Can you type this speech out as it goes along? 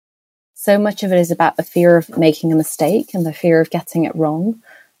So much of it is about the fear of making a mistake and the fear of getting it wrong.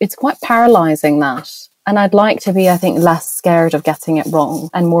 It's quite paralyzing, that. And I'd like to be, I think, less scared of getting it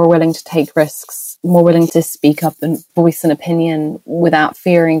wrong and more willing to take risks, more willing to speak up and voice an opinion without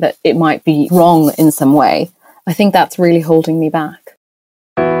fearing that it might be wrong in some way. I think that's really holding me back.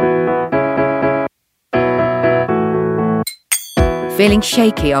 Feeling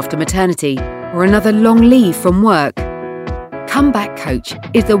shaky after maternity or another long leave from work? Comeback Coach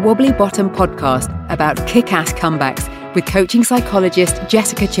is the Wobbly Bottom podcast about kick-ass comebacks with coaching psychologist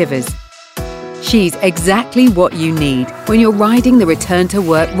Jessica Chivers. She's exactly what you need when you're riding the return to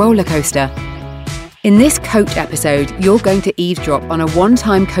work roller coaster. In this coach episode, you're going to eavesdrop on a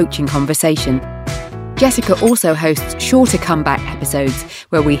one-time coaching conversation. Jessica also hosts shorter comeback episodes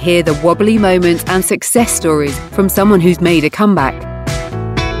where we hear the wobbly moments and success stories from someone who's made a comeback.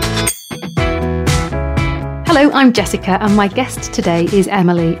 Hello, I'm Jessica, and my guest today is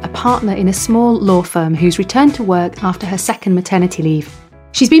Emily, a partner in a small law firm who's returned to work after her second maternity leave.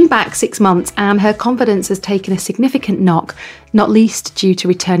 She's been back 6 months and her confidence has taken a significant knock, not least due to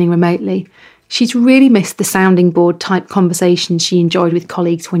returning remotely. She's really missed the sounding board type conversations she enjoyed with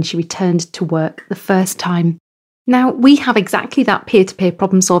colleagues when she returned to work the first time. Now, we have exactly that peer-to-peer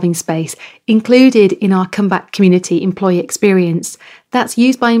problem-solving space included in our Comeback Community employee experience that's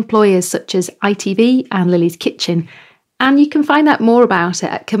used by employers such as ITV and Lily's Kitchen. And you can find out more about it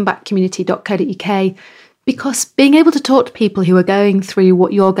at comebackcommunity.co.uk, because being able to talk to people who are going through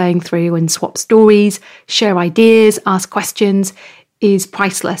what you're going through and swap stories, share ideas, ask questions is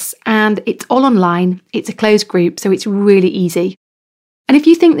priceless. And it's all online. It's a closed group, so it's really easy. And if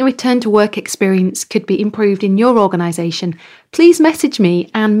you think the return to work experience could be improved in your organisation, please message me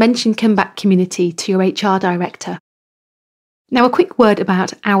and mention Comeback Community to your HR director. Now, a quick word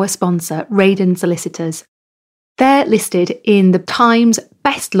about our sponsor, Radon Solicitors. They're listed in the Times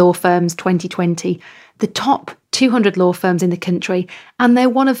Best Law Firms 2020, the top 200 law firms in the country, and they're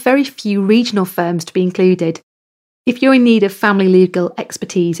one of very few regional firms to be included. If you're in need of family legal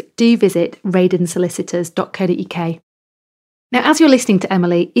expertise, do visit radonsolicitors.co.uk. Now, as you're listening to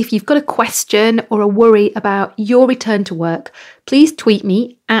Emily, if you've got a question or a worry about your return to work, please tweet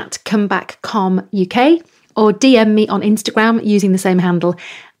me at comebackcomuk or DM me on Instagram using the same handle,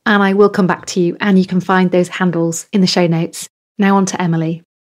 and I will come back to you, and you can find those handles in the show notes. Now on to Emily.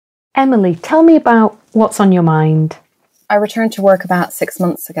 Emily, tell me about what's on your mind. I returned to work about 6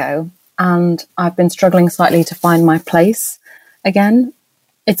 months ago, and I've been struggling slightly to find my place again.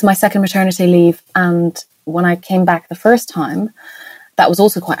 It's my second maternity leave, and when I came back the first time, that was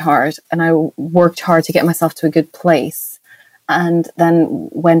also quite hard, and I worked hard to get myself to a good place, and then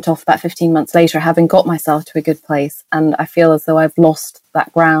went off about 15 months later having got myself to a good place, and I feel as though I've lost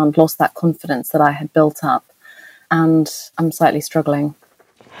that ground, lost that confidence that I had built up, and I'm slightly struggling.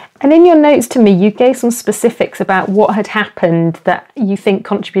 And in your notes to me, you gave some specifics about what had happened that you think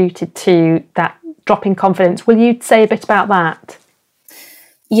contributed to that drop in confidence. Will you say a bit about that?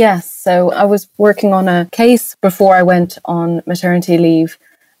 Yes, so I was working on a case before I went on maternity leave.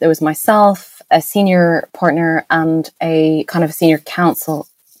 There was myself, a senior partner, and a kind of senior counsel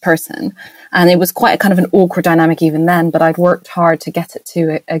person. And it was quite a kind of an awkward dynamic even then, but I'd worked hard to get it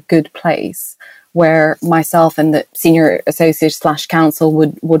to a good place where myself and the senior associate / counsel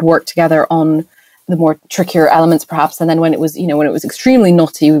would work together on the more trickier elements perhaps. And then when it was extremely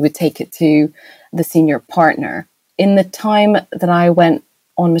knotty, we would take it to the senior partner. In the time that I went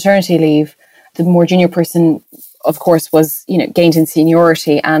on maternity leave, the more junior person, of course, was, gained in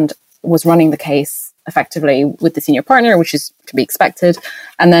seniority and was running the case effectively with the senior partner, which is to be expected.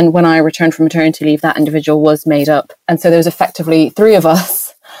 And then when I returned from maternity leave, that individual was made up. And so there was effectively 3 of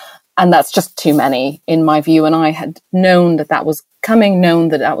us. And that's just too many in my view. And I had known that was coming, known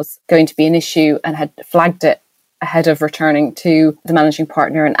that was going to be an issue, and had flagged it ahead of returning to the managing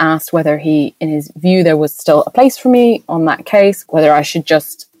partner and asked whether he, in his view, there was still a place for me on that case, whether I should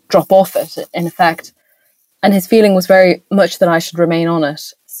just drop off it, in effect. And his feeling was very much that I should remain on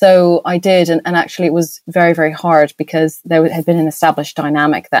it. So I did, and actually it was very, very hard because there had been an established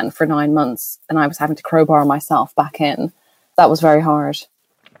dynamic then for 9 months, and I was having to crowbar myself back in. That was very hard.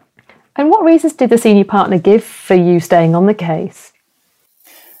 And what reasons did the senior partner give for you staying on the case?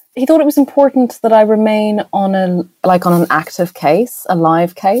 He thought it was important that I remain on an active case, a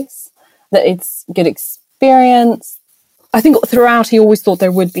live case, that it's good experience. I think throughout he always thought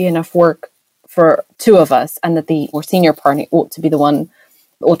there would be enough work for 2 of us, and that the more senior partner ought to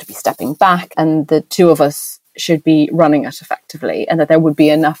be stepping back, and the 2 of us should be running it effectively, and that there would be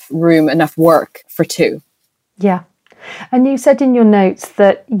enough room, enough work for 2. Yeah. And you said in your notes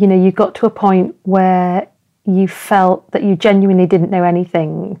that, you got to a point where you felt that you genuinely didn't know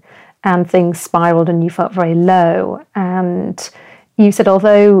anything and things spiraled and you felt very low. And you said,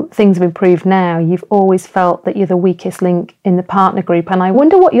 although things have improved now, you've always felt that you're the weakest link in the partner group. And I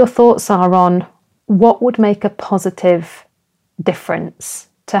wonder what your thoughts are on what would make a positive difference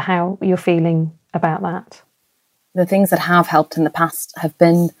to how you're feeling about that. The things that have helped in the past have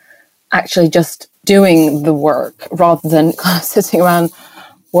been actually just doing the work rather than kind of sitting around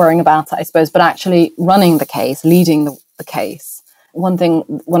worrying about it, I suppose, but actually running the case, leading the case. One thing,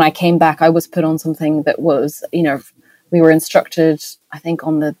 when I came back, I was put on something that was, we were instructed, I think,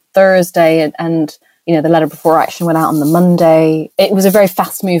 on the Thursday and the letter before action went out on the Monday. It was a very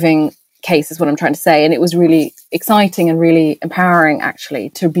fast-moving case is what I'm trying to say. And it was really exciting and really empowering, actually,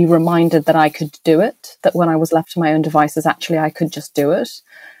 to be reminded that I could do it, that when I was left to my own devices, actually, I could just do it.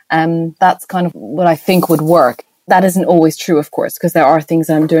 That's kind of what I think would work. That isn't always true, of course, because there are things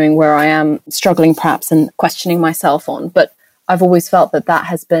I'm doing where I am struggling perhaps and questioning myself on. But I've always felt that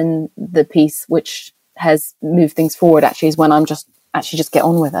has been the piece which has moved things forward, actually, is when I'm just get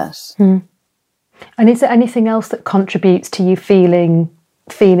on with it. And is there anything else that contributes to you feeling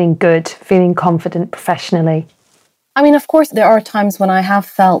good, feeling confident professionally? I mean, of course, there are times when I have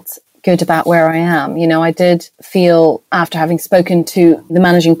felt good about where I am. I did feel, after having spoken to the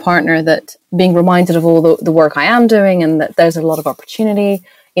managing partner, that being reminded of all the work I am doing and that there's a lot of opportunity.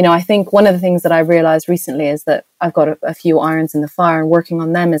 I think one of the things that I realized recently is that I've got a few irons in the fire, and working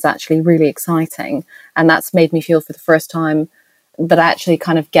on them is actually really exciting. And that's made me feel for the first time that I actually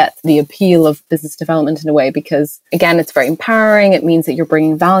kind of get the appeal of business development in a way, because again, it's very empowering. It means that you're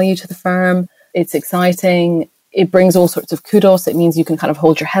bringing value to the firm. It's exciting. It brings all sorts of kudos. It means you can kind of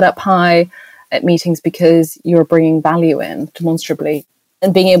hold your head up high at meetings because you're bringing value in demonstrably,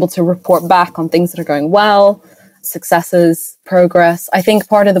 and being able to report back on things that are going well, successes, progress. I think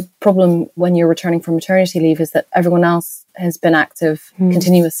part of the problem when you're returning from maternity leave is that everyone else has been active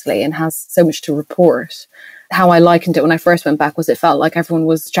continuously and has so much to report. How I likened it when I first went back was it felt like everyone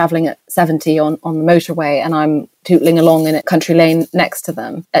was travelling at 70 on the motorway and I'm tootling along in a country lane next to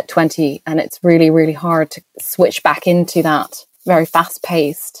them at 20. And it's really, really hard to switch back into that very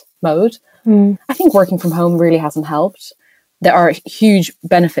fast-paced mode. I think working from home really hasn't helped. There are huge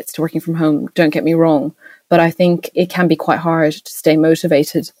benefits to working from home, don't get me wrong, but I think it can be quite hard to stay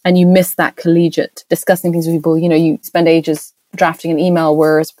motivated, and you miss that collegiate discussing things with people. You spend ages drafting an email,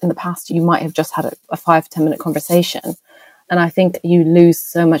 whereas in the past you might have just had a 5-10 minute conversation. And I think you lose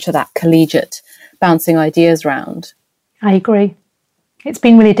so much of that collegiate bouncing ideas around. I agree. It's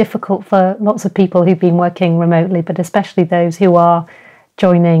been really difficult for lots of people who've been working remotely, but especially those who are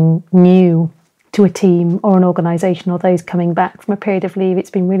joining new to a team or an organisation, or those coming back from a period of leave. It's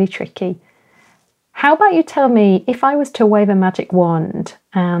been really tricky. How about you tell me, if I was to wave a magic wand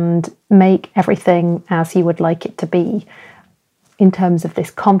and make everything as you would like it to be, in terms of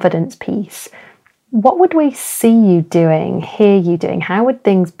this confidence piece, what would we see you doing, hear you doing? How would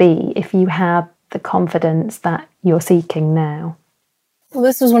things be if you had the confidence that you're seeking now? Well,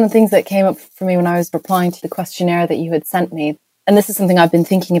 this was one of the things that came up for me when I was replying to the questionnaire that you had sent me. And this is something I've been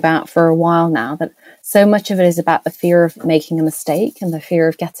thinking about for a while now, that so much of it is about the fear of making a mistake and the fear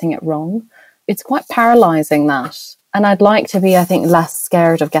of getting it wrong. It's quite paralysing, that. And I'd like to be, I think, less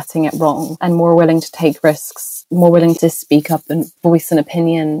scared of getting it wrong and more willing to take risks, more willing to speak up and voice an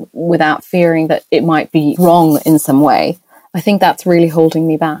opinion without fearing that it might be wrong in some way. I think that's really holding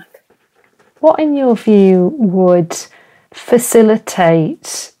me back. What, in your view, would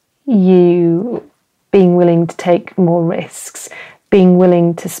facilitate you being willing to take more risks, being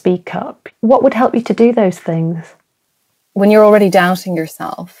willing to speak up? What would help you to do those things? When you're already doubting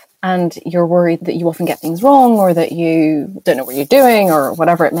yourself and you're worried that you often get things wrong or that you don't know what you're doing or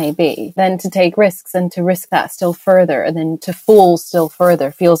whatever it may be, then to take risks and to risk that still further and then to fall still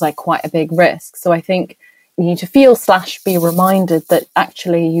further feels like quite a big risk. So I think you need to feel/be reminded that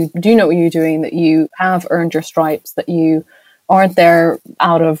actually you do know what you're doing, that you have earned your stripes, that you aren't there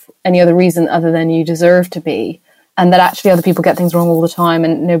out of any other reason other than you deserve to be, and that actually other people get things wrong all the time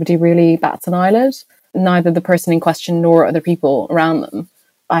and nobody really bats an eyelid, neither the person in question nor other people around them.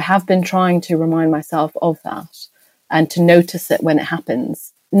 I have been trying to remind myself of that and to notice it when it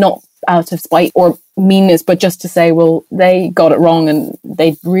happens, not out of spite or meanness, but just to say, well, they got it wrong and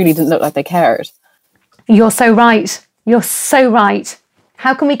they really didn't look like they cared. You're so right. You're so right.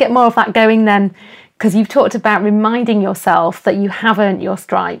 How can we get more of that going then? Because you've talked about reminding yourself that you have earned your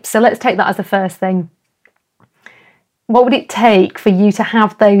stripes. So let's take that as the first thing. What would it take for you to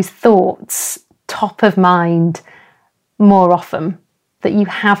have those thoughts top of mind more often? That you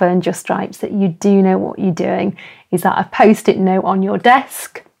have earned your stripes, that you do know what you're doing? Is that a post-it note on your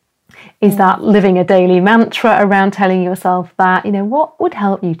desk? Is that living a daily mantra around telling yourself that? What would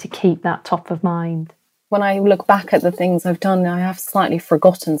help you to keep that top of mind? When I look back at the things I've done, I have slightly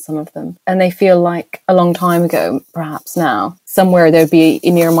forgotten some of them. And they feel like a long time ago, perhaps now. Somewhere there'd be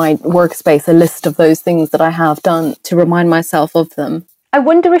near my workspace a list of those things that I have done to remind myself of them. I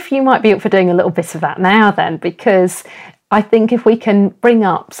wonder if you might be up for doing a little bit of that now then, because I think if we can bring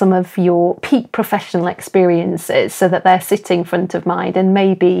up some of your peak professional experiences so that they're sitting front of mind, and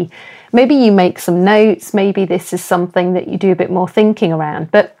maybe you make some notes, maybe this is something that you do a bit more thinking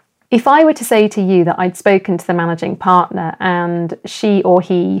around. But if I were to say to you that I'd spoken to the managing partner and she or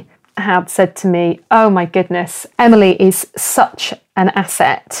he had said to me, oh my goodness, Emily is such an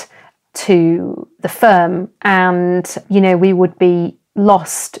asset to the firm, and, we would be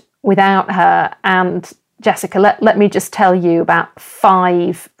lost without her. And Jessica, let me just tell you about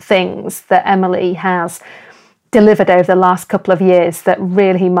 5 things that Emily has delivered over the last couple of years that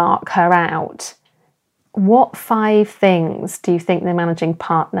really mark her out. What 5 things do you think the managing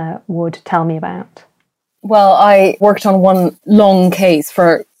partner would tell me about? Well, I worked on one long case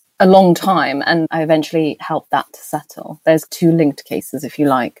for a long time, and I eventually helped that to settle. There's 2 linked cases, if you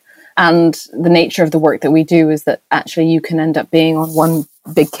like. And the nature of the work that we do is that actually you can end up being on one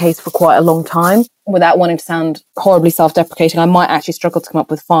big case for quite a long time. Without wanting to sound horribly self-deprecating, I might actually struggle to come up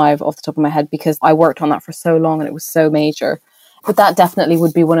with 5 off the top of my head because I worked on that for so long and it was so major. But that definitely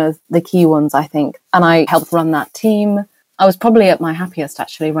would be one of the key ones, I think. And I helped run that team. I was probably at my happiest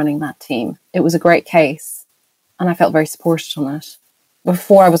actually running that team. It was a great case and I felt very supported on it.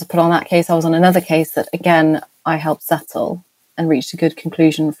 Before I was put on that case, I was on another case that, again, I helped settle and reached a good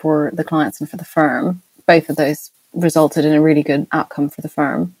conclusion for the clients and for the firm. Both of those resulted in a really good outcome for the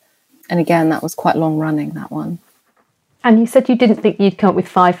firm. And again, that was quite long running, that one. And you said you didn't think you'd come up with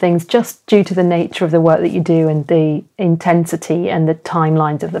 5 things just due to the nature of the work that you do and the intensity and the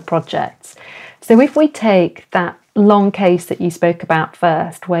timelines of the projects. So if we take that long case that you spoke about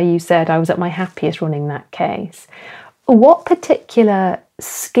first, where you said I was at my happiest running that case, what particular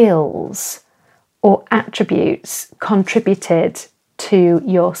skills or attributes contributed to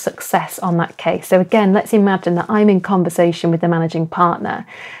your success on that case? So again, let's imagine that I'm in conversation with the managing partner,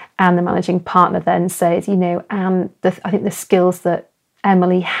 and the managing partner then says, I think the skills that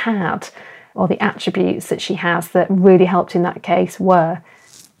Emily had, or the attributes that she has that really helped in that case were.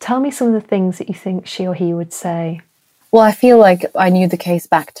 Tell me some of the things that you think she or he would say. Well, I feel like I knew the case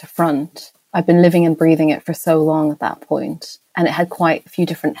back to front. I've been living and breathing it for so long at that point, and it had quite a few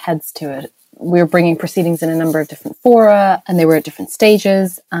different heads to it. We were bringing proceedings in a number of different fora, and they were at different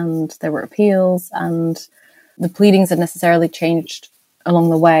stages, and there were appeals, and the pleadings had necessarily changed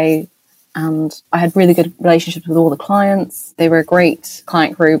along the way. And I had really good relationships with all the clients. They were a great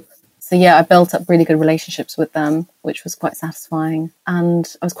client group. So yeah, I built up really good relationships with them, which was quite satisfying.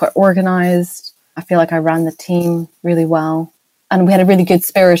 And I was quite organized. I feel like I ran the team really well. And we had a really good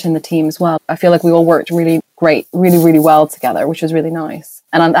spirit in the team as well. I feel like we all worked really great, really, really well together, which was really nice.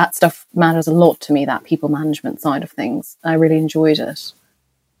 And that stuff matters a lot to me, that people management side of things. I really enjoyed it.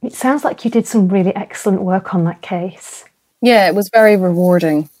 It sounds like you did some really excellent work on that case. Yeah, it was very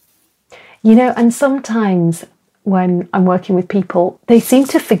rewarding. And sometimes when I'm working with people, they seem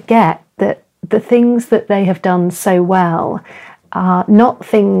to forget that the things that they have done so well are not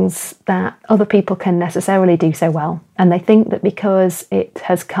things that other people can necessarily do so well. And they think that because it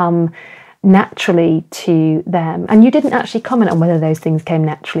has come naturally to them, and you didn't actually comment on whether those things came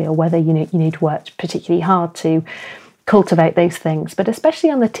naturally or whether you need to work particularly hard to cultivate those things, but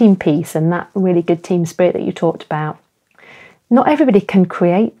especially on the team piece and that really good team spirit that you talked about, not everybody can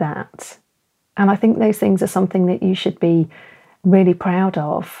create that. And I think those things are something that you should be really proud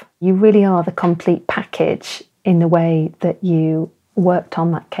of. You really are the complete package in the way that you worked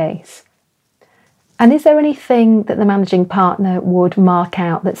on that case. And is there anything that the managing partner would mark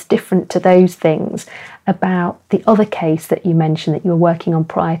out that's different to those things about the other case that you mentioned that you were working on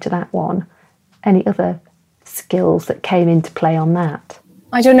prior to that one? Any other skills that came into play on that?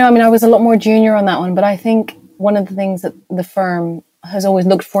 I don't know. I mean, I was a lot more junior on that one, but I think one of the things that the firm has always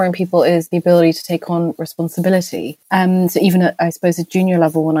looked for in people is the ability to take on responsibility. So even at, I suppose, a junior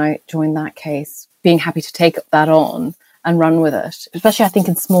level when I joined that case, being happy to take that on and run with it, especially I think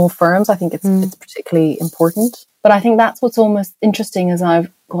in small firms, I think it's particularly important. But I think that's what's almost interesting as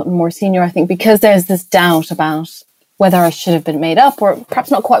I've gotten more senior, I think, because there's this doubt about whether I should have been made up, or perhaps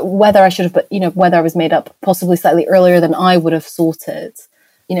not quite whether I should have, but, whether I was made up possibly slightly earlier than I would have sought it.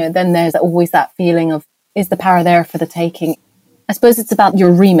 Then there's always that feeling of, is the power there for the taking? I suppose it's about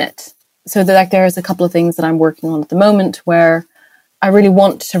your remit. So there's a couple of things that I'm working on at the moment where I really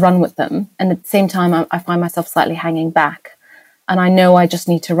want to run with them. And at the same time, I find myself slightly hanging back. And I know I just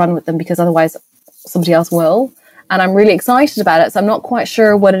need to run with them because otherwise somebody else will. And I'm really excited about it. So I'm not quite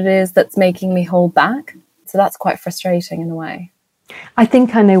sure what it is that's making me hold back. So that's quite frustrating in a way. I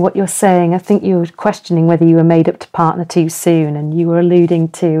think I know what you're saying. I think you were questioning whether you were made up to partner too soon, and you were alluding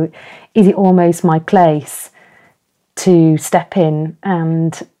to, is it almost my place to step in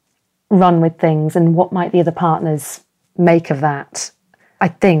and run with things, and what might the other partners make of that? I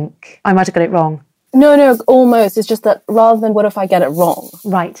think I might have got it wrong. No, almost. It's just that rather than what if I get it wrong?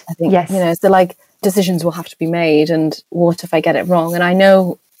 Right. I think, yes. So like decisions will have to be made, and what if I get it wrong? And I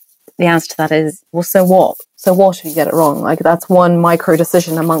know the answer to that is, well, so what? So what if you get it wrong? Like that's one micro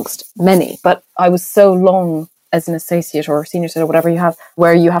decision amongst many. But I was so long as an associate or senior associate or whatever you have,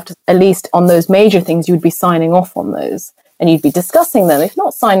 where you have to, at least on those major things, you'd be signing off on those and you'd be discussing them. If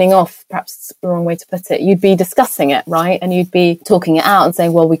not signing off, perhaps it's the wrong way to put it, you'd be discussing it, right? And you'd be talking it out and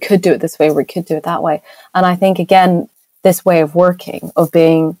saying, well, we could do it this way, or we could do it that way. And I think, again, this way of working, of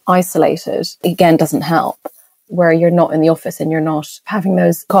being isolated, again, doesn't help, where you're not in the office and you're not having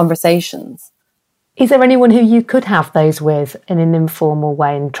those conversations. Is there anyone who you could have those with in an informal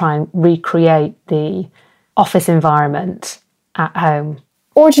way and try and recreate the office environment at home?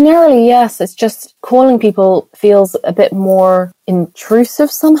 Ordinarily, yes. It's just calling people feels a bit more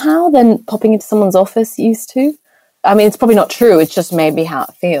intrusive somehow than popping into someone's office used to. I mean, it's probably not true. It's just maybe how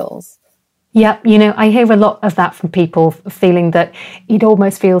it feels. Yeah, I hear a lot of that from people, feeling that it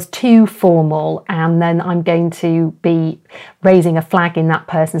almost feels too formal, and then I'm going to be raising a flag in that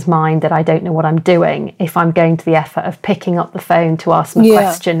person's mind that I don't know what I'm doing if I'm going to the effort of picking up the phone to ask them a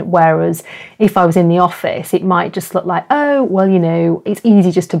question. Whereas if I was in the office, it might just look like, oh, well, it's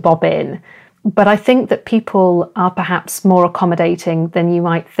easy just to bob in. But I think that people are perhaps more accommodating than you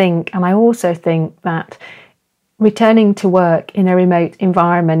might think. And I also think that returning to work in a remote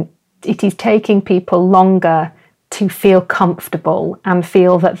environment, it is taking people longer to feel comfortable and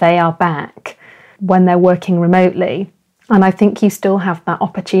feel that they are back when they're working remotely. And I think you still have that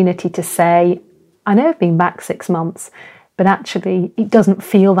opportunity to say, I know I've been back 6 months, but actually it doesn't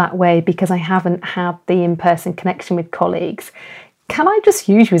feel that way because I haven't had the in-person connection with colleagues. Can I just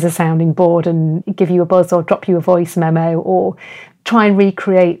use you as a sounding board and give you a buzz or drop you a voice memo, or try and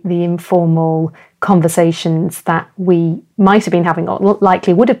recreate the informal conversations that we might have been having or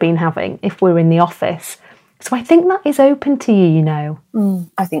likely would have been having if we were in the office? So I think that is open to you,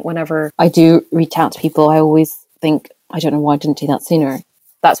 I think whenever I do reach out to people, I always think, I don't know why I didn't do that sooner.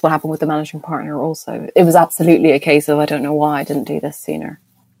 That's what happened with the managing partner also. It was absolutely a case of, I don't know why I didn't do this sooner.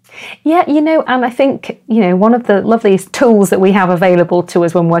 Yeah, and I think, one of the loveliest tools that we have available to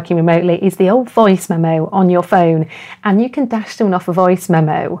us when working remotely is the old voice memo on your phone. And you can dash someone off a voice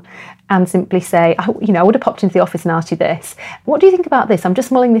memo and simply say, I would have popped into the office and asked you this. What do you think about this? I'm just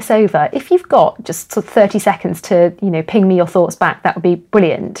mulling this over. If you've got just sort of 30 seconds to, ping me your thoughts back, that would be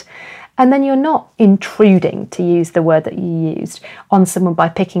brilliant. And then you're not intruding, to use the word that you used, on someone by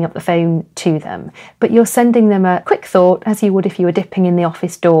picking up the phone to them, but you're sending them a quick thought, as you would if you were dipping in the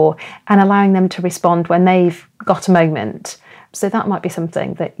office door, and allowing them to respond when they've got a moment. So that might be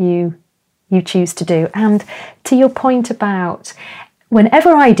something that you choose to do. And to your point about, whenever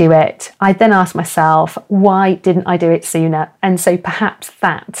I do it, I then ask myself, why didn't I do it sooner? And so perhaps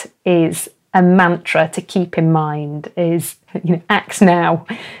that is a mantra to keep in mind, is, act now.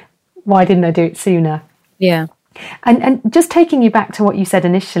 Why didn't I do it sooner? Yeah. And just taking you back to what you said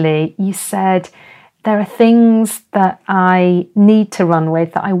initially, you said there are things that I need to run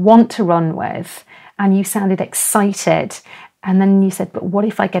with, that I want to run with, and you sounded excited. And then you said, but what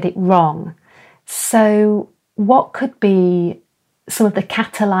if I get it wrong? So what could be some of the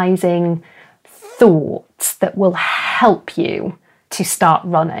catalyzing thoughts that will help you to start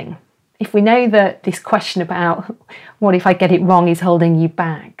running? If we know that this question about what if I get it wrong is holding you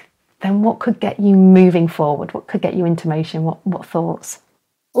back, then what could get you moving forward? What could get you into motion? What thoughts?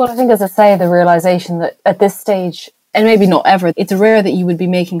 Well, I think, as I say, the realization that at this stage, and maybe not ever, it's rare that you would be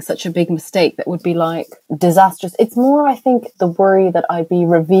making such a big mistake that would be like disastrous. It's more, I think, the worry that I'd be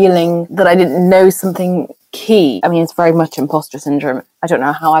revealing that I didn't know something key. I mean, it's very much imposter syndrome. I don't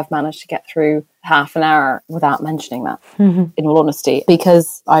know how I've managed to get through half an hour without mentioning that, in all honesty,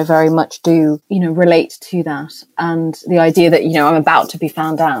 because I very much do, relate to that. And the idea that, I'm about to be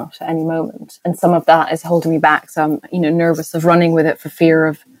found out at any moment. And some of that is holding me back. So I'm, nervous of running with it for fear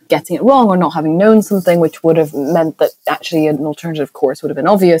of getting it wrong or not having known something, which would have meant that actually an alternative course would have been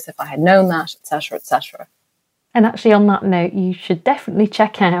obvious if I had known that, etc., etc. And actually, on that note, you should definitely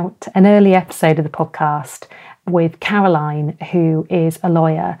check out an early episode of the podcast with Caroline, who is a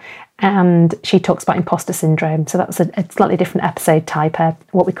lawyer, and she talks about imposter syndrome. So that's a slightly different episode type,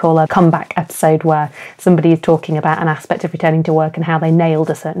 what we call a comeback episode, where somebody is talking about an aspect of returning to work and how they nailed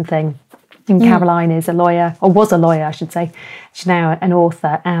a certain thing. And Caroline is a lawyer, or was a lawyer, I should say. She's now an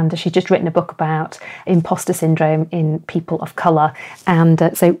author, and she's just written a book about imposter syndrome in people of colour.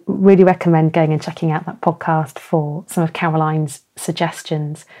 And so really recommend going and checking out that podcast for some of Caroline's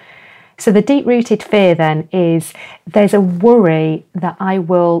suggestions. So the deep-rooted fear then is there's a worry that I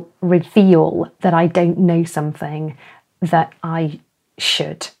will reveal that I don't know something that I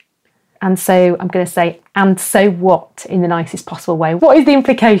should. And so I'm going to say, and so what, in the nicest possible way? What is the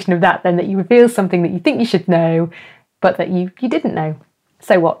implication of that then, that you reveal something that you think you should know, but that you didn't know?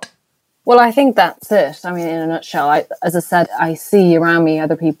 So what? Well, I think that's it. I mean, in a nutshell, as I said, I see around me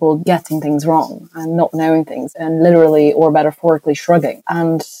other people getting things wrong and not knowing things and literally or metaphorically shrugging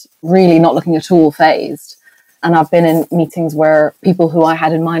and really not looking at all fazed. And I've been in meetings where people who I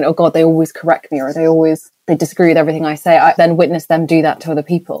had in mind, oh God, they always correct me or they disagree with everything I say. I then witnessed them do that to other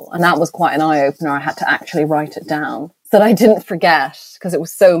people. And that was quite an eye-opener. I had to actually write it down so that I didn't forget, because it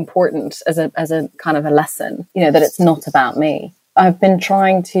was so important as a kind of a lesson, that it's not about me. I've been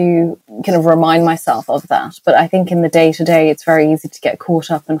trying to kind of remind myself of that. But I think in the day-to-day, it's very easy to get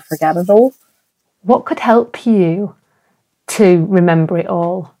caught up and forget it all. What could help you to remember it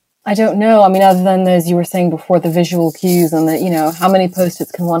all? I don't know. I mean, other than as you were saying before, the visual cues and the, how many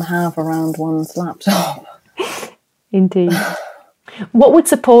post-its can one have around one's laptop? Indeed. What would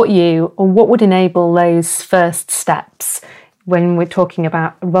support you, or what would enable those first steps when we're talking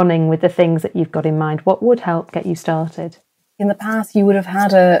about running with the things that you've got in mind? What would help get you started? In the past, you would have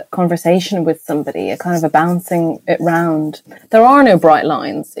had a conversation with somebody, a kind of a bouncing it round. There are no bright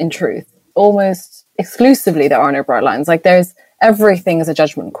lines, in truth. Almost exclusively, there are no bright lines. Like everything is a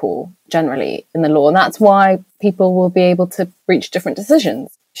judgment call, generally, in the law. And that's why people will be able to reach different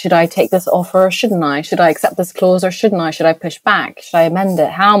decisions. Should I take this offer or shouldn't I? Should I accept this clause or shouldn't I? Should I push back? Should I amend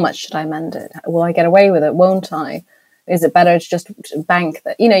it? How much should I amend it? Will I get away with it? Won't I? Is it better to just bank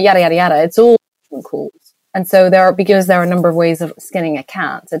that? Yada, yada, yada. It's all judgment calls. And so because there are a number of ways of skinning a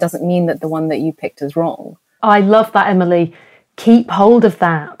cat, it doesn't mean that the one that you picked is wrong. I love that, Emily. Keep hold of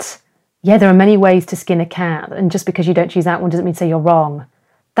that. Yeah, there are many ways to skin a cat, and just because you don't choose that one doesn't mean to say you're wrong.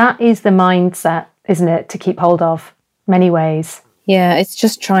 That is the mindset, isn't it, to keep hold of? Many ways. Yeah, it's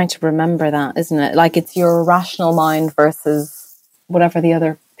just trying to remember that, isn't it? Like, it's your rational mind versus whatever the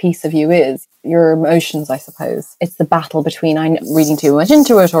other piece of you is, your emotions, I suppose. It's the battle between reading too much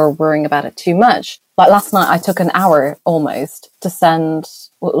into it or worrying about it too much. Like last night, I took an hour almost to send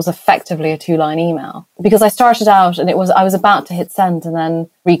what was effectively a 2-line email, because I started out and I was about to hit send and then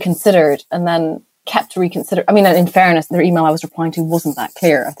reconsidered and then kept reconsidering. I mean, in fairness, the email I was replying to wasn't that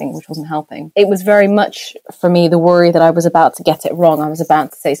clear, I think, which wasn't helping. It was very much for me the worry that I was about to get it wrong. I was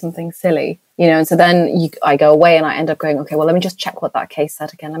about to say something silly, and so then I go away and I end up going, okay, well, let me just check what that case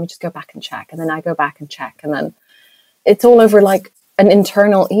said again. Let me just go back and check. And then I go back and check. And then it's all over like an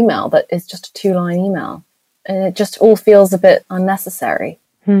internal email that is just a 2-line email. And it just all feels a bit unnecessary.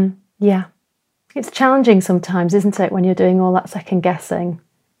 Yeah. It's challenging sometimes, isn't it, when you're doing all that second guessing?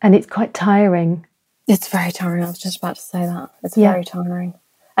 And it's quite tiring. It's very tiring. I was just about to say that. It's very tiring.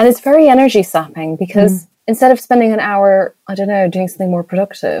 And it's very energy sapping, because instead of spending an hour, I don't know, doing something more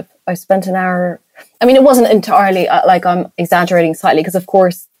productive, I spent an hour. I mean, it wasn't entirely like I'm exaggerating slightly, because of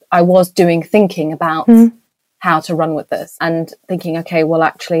course I was thinking about how to run with this and thinking, okay, well,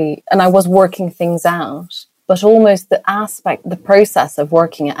 actually, and I was working things out. But almost the process of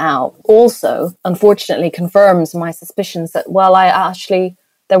working it out also, unfortunately, confirms my suspicions that, well,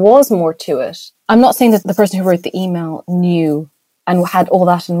 there was more to it. I'm not saying that the person who wrote the email knew and had all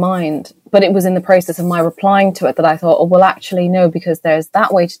that in mind, but it was in the process of my replying to it that I thought, oh, well, actually, no, because there's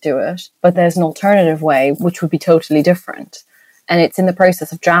that way to do it, but there's an alternative way, which would be totally different. And it's in the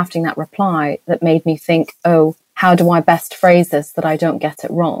process of drafting that reply that made me think, oh, how do I best phrase this that I don't get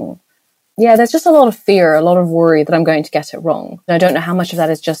it wrong? Yeah, there's just a lot of fear, a lot of worry that I'm going to get it wrong. And I don't know how much of that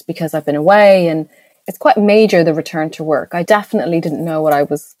is just because I've been away, and it's quite major, the return to work. I definitely didn't know what I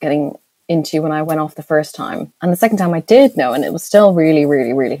was getting into when I went off the first time. And the second time I did know, and it was still really,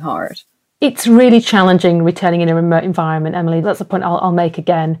 really, really hard. It's really challenging returning in a remote environment, Emily. That's the point I'll make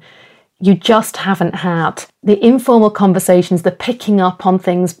again. You just haven't had the informal conversations, the picking up on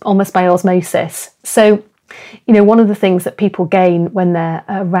things almost by osmosis. So, one of the things that people gain when they're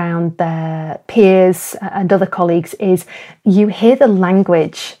around their peers and other colleagues is you hear the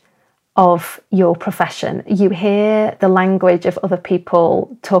language of your profession. You hear the language of other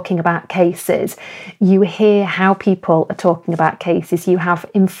people talking about cases. You hear how people are talking about cases. You have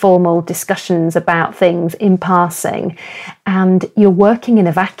informal discussions about things in passing, and you're working in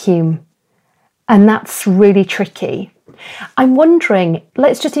a vacuum. And that's really tricky. I'm wondering,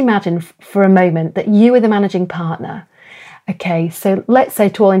 let's just imagine for a moment that you are the managing partner. Okay, so let's say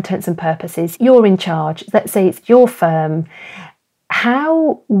to all intents and purposes, you're in charge. Let's say it's your firm.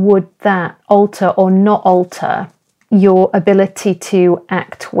 How would that alter or not alter your ability to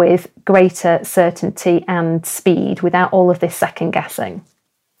act with greater certainty and speed without all of this second guessing?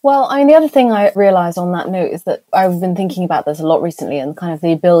 Well, the other thing I realised on that note is that I've been thinking about this a lot recently, and kind of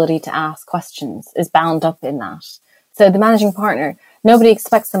the ability to ask questions is bound up in that. So the managing partner, nobody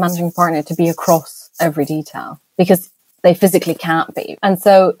expects the managing partner to be across every detail because they physically can't be. And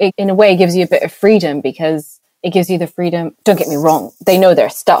so it, in a way, gives you a bit of freedom, because it gives you the freedom. Don't get me wrong. They know their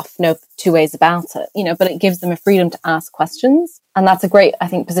stuff. No two ways about it, but it gives them a freedom to ask questions. And that's a great, I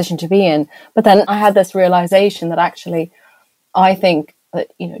think, position to be in. But then I had this realization that actually, I think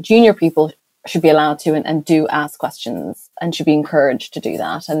that, junior people should be allowed to and do ask questions and should be encouraged to do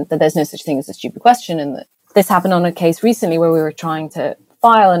that. And that there's no such thing as a stupid question. And that this happened on a case recently where we were trying to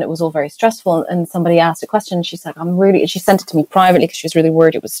file and it was all very stressful, and somebody asked a question. She's like, she sent it to me privately because she was really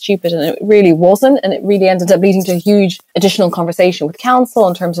worried it was stupid, and it really wasn't. And it really ended up leading to a huge additional conversation with counsel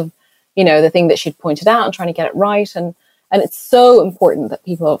in terms of, the thing that she'd pointed out and trying to get it right. And it's so important that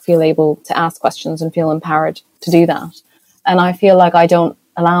people feel able to ask questions and feel empowered to do that. And I feel like I don't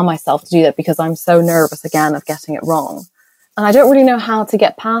allow myself to do that because I'm so nervous again of getting it wrong. And I don't really know how to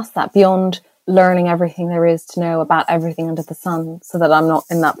get past that beyond learning everything there is to know about everything under the sun, so that I'm not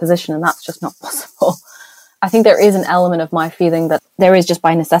in that position, and that's just not possible. I think there is an element of my feeling that there is just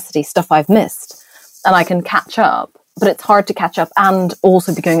by necessity stuff I've missed and I can catch up, but it's hard to catch up and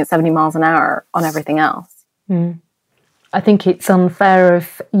also be going at 70 miles an hour on everything else. I think it's unfair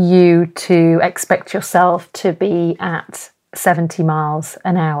of you to expect yourself to be at 70 miles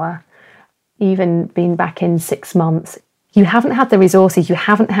an hour. Even being back in 6 months, you haven't had the resources, you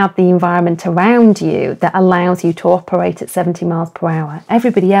haven't had the environment around you that allows you to operate at 70 miles per hour.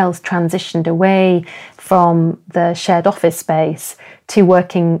 Everybody else transitioned away from the shared office space to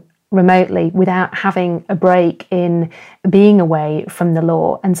working remotely without having a break in being away from the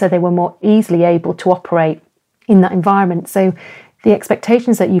law. And so they were more easily able to operate in that environment. So the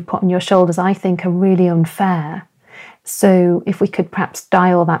expectations that you put on your shoulders, I think, are really unfair. So if we could perhaps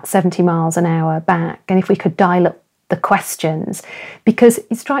dial that 70 miles an hour back, and if we could dial up the questions, because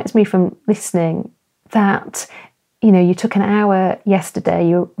it strikes me from listening that, you took an hour yesterday,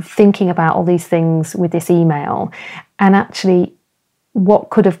 you're thinking about all these things with this email, and actually what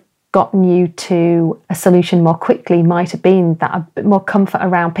could have gotten you to a solution more quickly might have been that a bit more comfort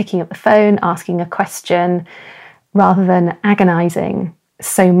around picking up the phone, asking a question, rather than agonizing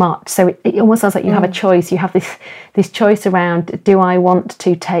so much. So it almost sounds like you have a choice. You have this choice around, do I want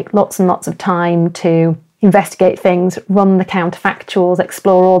to take lots and lots of time to investigate things, run the counterfactuals,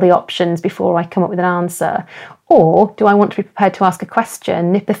 explore all the options before I come up with an answer? Or do I want to be prepared to ask a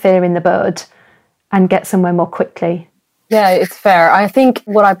question, nip the fear in the bud, and get somewhere more quickly? Yeah, it's fair. I think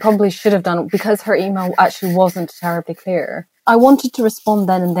what I probably should have done, because her email actually wasn't terribly clear, I wanted to respond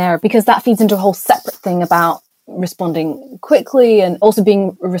then and there, because that feeds into a whole separate thing about responding quickly and also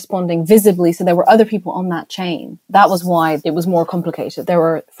responding visibly. So there were other people on that chain. That was why it was more complicated. There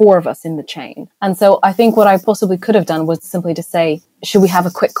were 4 of us in the chain. And so I think what I possibly could have done was simply to say, should we have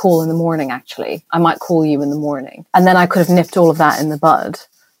a quick call in the morning, actually? I might call you in the morning. And then I could have nipped all of that in the bud,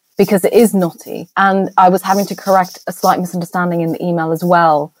 because it is knotty. And I was having to correct a slight misunderstanding in the email as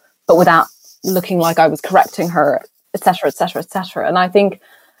well, but without looking like I was correcting her, etc., etc., etc. And I think,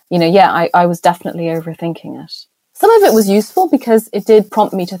 I was definitely overthinking it. Some of it was useful because it did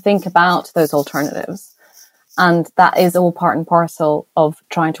prompt me to think about those alternatives. And that is all part and parcel of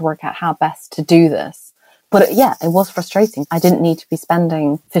trying to work out how best to do this. But it was frustrating. I didn't need to be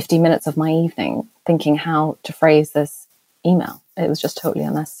spending 50 minutes of my evening thinking how to phrase this email. It was just totally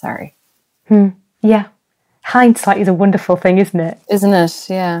unnecessary. Yeah. Hindsight is a wonderful thing, isn't it? Isn't it?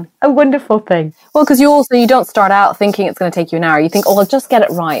 Yeah. A wonderful thing. Well, because you don't start out thinking it's going to take you an hour. You think, I'll just get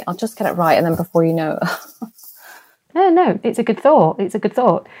it right. And then before you know. No, it's a good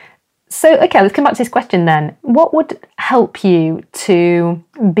thought. So, okay, let's come back to this question then. What would help you to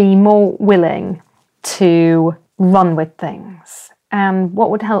be more willing to run with things? And what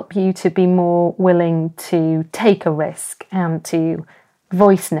would help you to be more willing to take a risk and to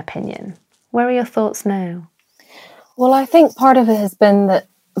voice an opinion? Where are your thoughts now? Well, I think part of it has been that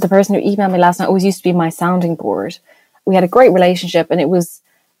the person who emailed me last night always used to be my sounding board. We had a great relationship, and it was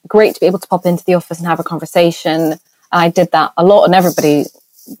great to be able to pop into the office and have a conversation. I did that a lot, and everybody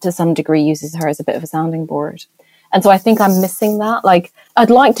to some degree uses her as a bit of a sounding board. And so I think I'm missing that. Like, I'd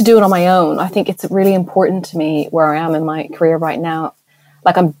like to do it on my own. I think it's really important to me where I am in my career right now.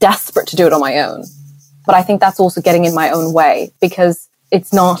 Like, I'm desperate to do it on my own. But I think that's also getting in my own way, because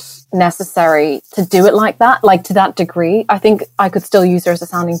it's not necessary to do it like that, like to that degree. I think I could still use her as a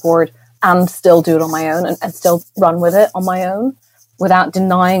sounding board and still do it on my own and still run with it on my own without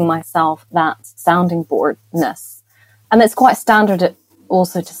denying myself that sounding boardness. And it's quite standard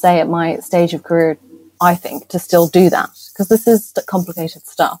also to say at my stage of career, I think, to still do that, because this is complicated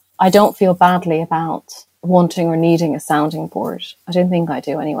stuff. I don't feel badly about wanting or needing a sounding board. I don't think I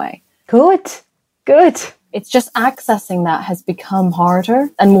do anyway. Good. It's just accessing that has become harder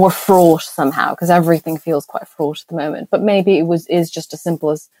and more fraught somehow, because everything feels quite fraught at the moment. But maybe is just as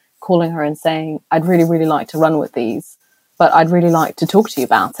simple as calling her and saying, I'd really, really like to run with these, but I'd really like to talk to you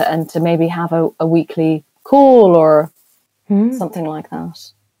about it, and to maybe have a weekly call or something like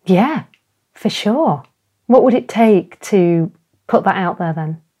that. Yeah, for sure. What would it take to put that out there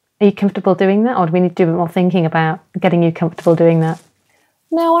then? Are you comfortable doing that, or do we need to do a bit more thinking about getting you comfortable doing that?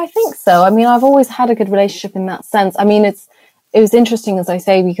 No, I think so. I mean, I've always had a good relationship in that sense. I mean, it was interesting, as I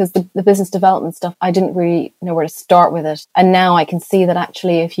say, because the business development stuff, I didn't really know where to start with it. And now I can see that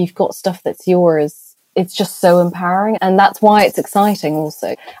actually, if you've got stuff that's yours, it's just so empowering. And that's why it's exciting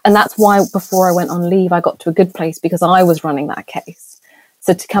also. And that's why before I went on leave, I got to a good place, because I was running that case.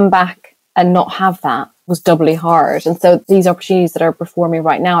 So to come back and not have that was doubly hard. And so these opportunities that are before me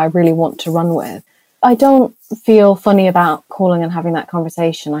right now, I really want to run with. I don't feel funny about calling and having that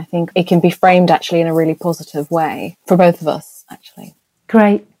conversation. I think it can be framed actually in a really positive way for both of us, actually.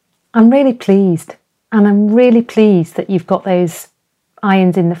 Great. I'm really pleased. And I'm really pleased that you've got those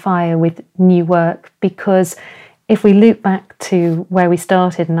irons in the fire with new work, because if we loop back to where we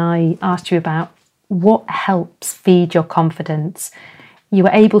started and I asked you about what helps feed your confidence, you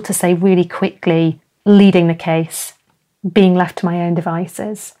were able to say really quickly, leading the case, being left to my own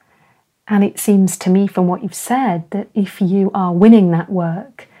devices. And it seems to me from what you've said that if you are winning that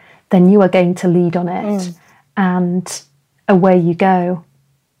work, then you are going to lead on it and away you go.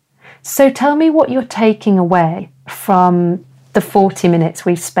 So tell me what you're taking away from the 40 minutes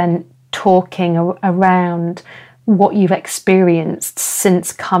we've spent talking around what you've experienced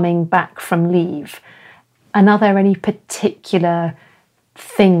since coming back from leave. And are there any particular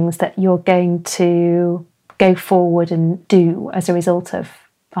things that you're going to go forward and do as a result of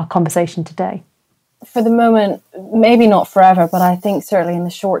our conversation today? For the moment, maybe not forever, but I think certainly in the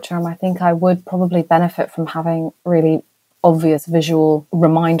short term, I think I would probably benefit from having really obvious visual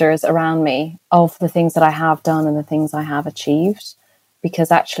reminders around me of the things that I have done and the things I have achieved,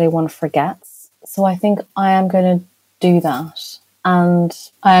 because actually one forgets. So I think I am going to do that. And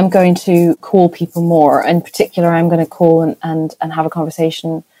I am going to call people more. In particular, I'm going to call and have a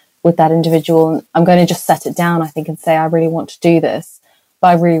conversation with that individual. And I'm going to just set it down, I think, and say, I really want to do this. But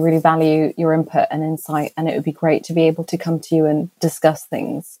I really, really value your input and insight, and it would be great to be able to come to you and discuss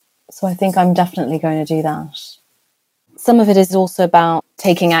things. So I think I'm definitely going to do that. Some of it is also about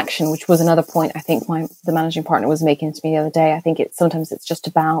taking action, which was another point I think the managing partner was making to me the other day. I think sometimes it's just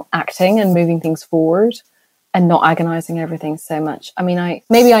about acting and moving things forward and not agonizing everything so much. I mean,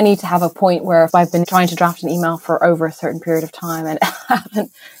 maybe I need to have a point where if I've been trying to draft an email for over a certain period of time and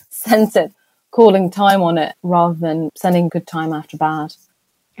haven't sent it, calling time on it rather than sending good time after bad.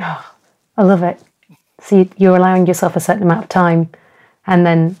 Oh, I love it. So you're allowing yourself a certain amount of time, and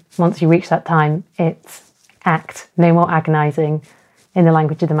then once you reach that time, it's act, no more agonising, in the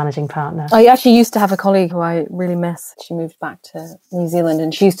language of the managing partner. I actually used to have a colleague who I really miss. She moved back to New Zealand,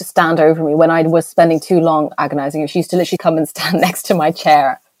 and she used to stand over me when I was spending too long agonising her. She used to literally come and stand next to my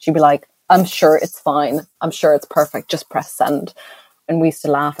chair. She'd be like, I'm sure it's fine. I'm sure it's perfect. Just press send. And we used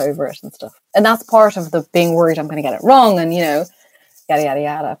to laugh over it and stuff. And that's part of the being worried I'm going to get it wrong and, yada, yada,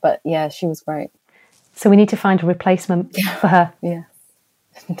 yada. But yeah, she was great. So we need to find a replacement for her. Yeah,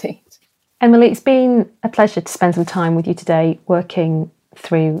 indeed. Emily, it's been a pleasure to spend some time with you today working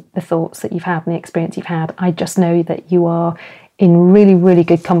through the thoughts that you've had and the experience you've had. I just know that you are in really, really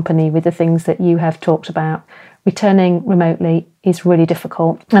good company with the things that you have talked about. Returning remotely is really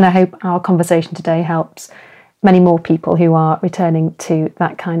difficult, and I hope our conversation today helps many more people who are returning to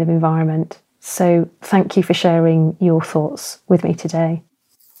that kind of environment. So thank you for sharing your thoughts with me today.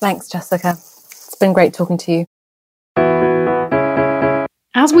 Thanks, Jessica. It's been great talking to you.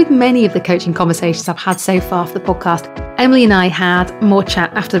 As with many of the coaching conversations I've had so far for the podcast, Emily and I had more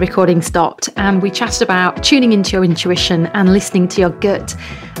chat after the recording stopped, and we chatted about tuning into your intuition and listening to your gut,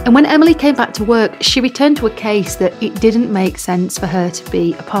 And when Emily came back to work, she returned to a case that it didn't make sense for her to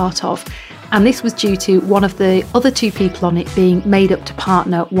be a part of. And this was due to one of the other two people on it being made up to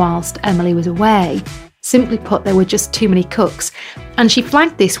partner whilst Emily was away. Simply put, there were just too many cooks. And she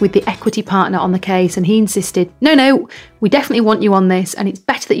flagged this with the equity partner on the case, and he insisted, no, we definitely want you on this, and it's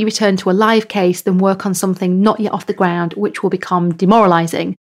better that you return to a live case than work on something not yet off the ground, which will become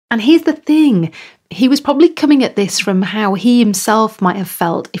demoralising. And here's the thing, he was probably coming at this from how he himself might have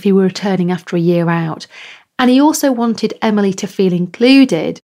felt if he were returning after a year out. And he also wanted Emily to feel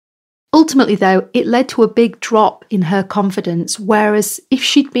included. Ultimately, though, it led to a big drop in her confidence, whereas if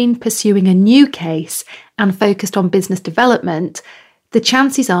she'd been pursuing a new case and focused on business development, the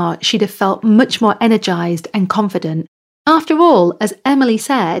chances are she'd have felt much more energised and confident. After all, as Emily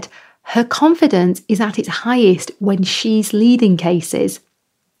said, her confidence is at its highest when she's leading cases.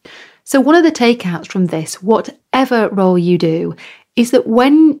 So one of the takeouts from this, whatever role you do, is that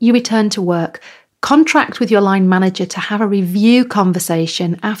when you return to work, contract with your line manager to have a review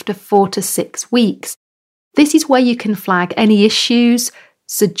conversation after 4 to 6 weeks. This is where you can flag any issues,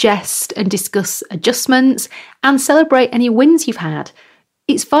 suggest and discuss adjustments, and celebrate any wins you've had.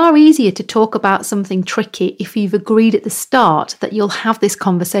 It's far easier to talk about something tricky if you've agreed at the start that you'll have this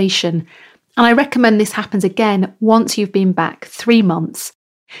conversation. And I recommend this happens again once you've been back 3 months.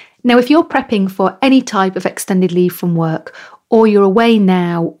 Now, if you're prepping for any type of extended leave from work, or you're away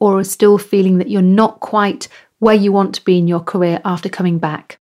now, or are still feeling that you're not quite where you want to be in your career after coming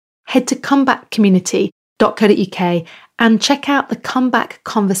back, head to comebackcommunity.co.uk and check out the Comeback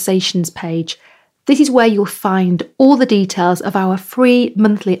Conversations page. This is where you'll find all the details of our free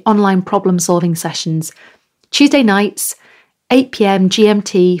monthly online problem-solving sessions. Tuesday nights, 8 p.m.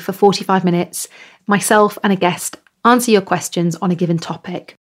 GMT for 45 minutes. Myself and a guest answer your questions on a given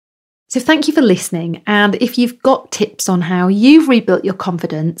topic. So thank you for listening, and if you've got tips on how you've rebuilt your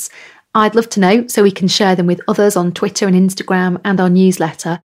confidence, I'd love to know so we can share them with others on Twitter and Instagram and our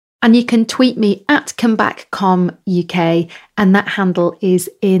newsletter. And you can tweet me at comebackcomuk, and that handle is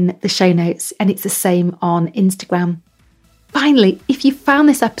in the show notes, and it's the same on Instagram. Finally, if you found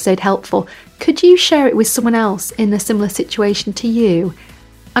this episode helpful, could you share it with someone else in a similar situation to you?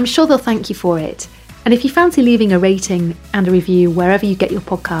 I'm sure they'll thank you for it. And if you fancy leaving a rating and a review wherever you get your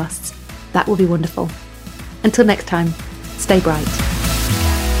podcasts, that will be wonderful. Until next time, stay bright.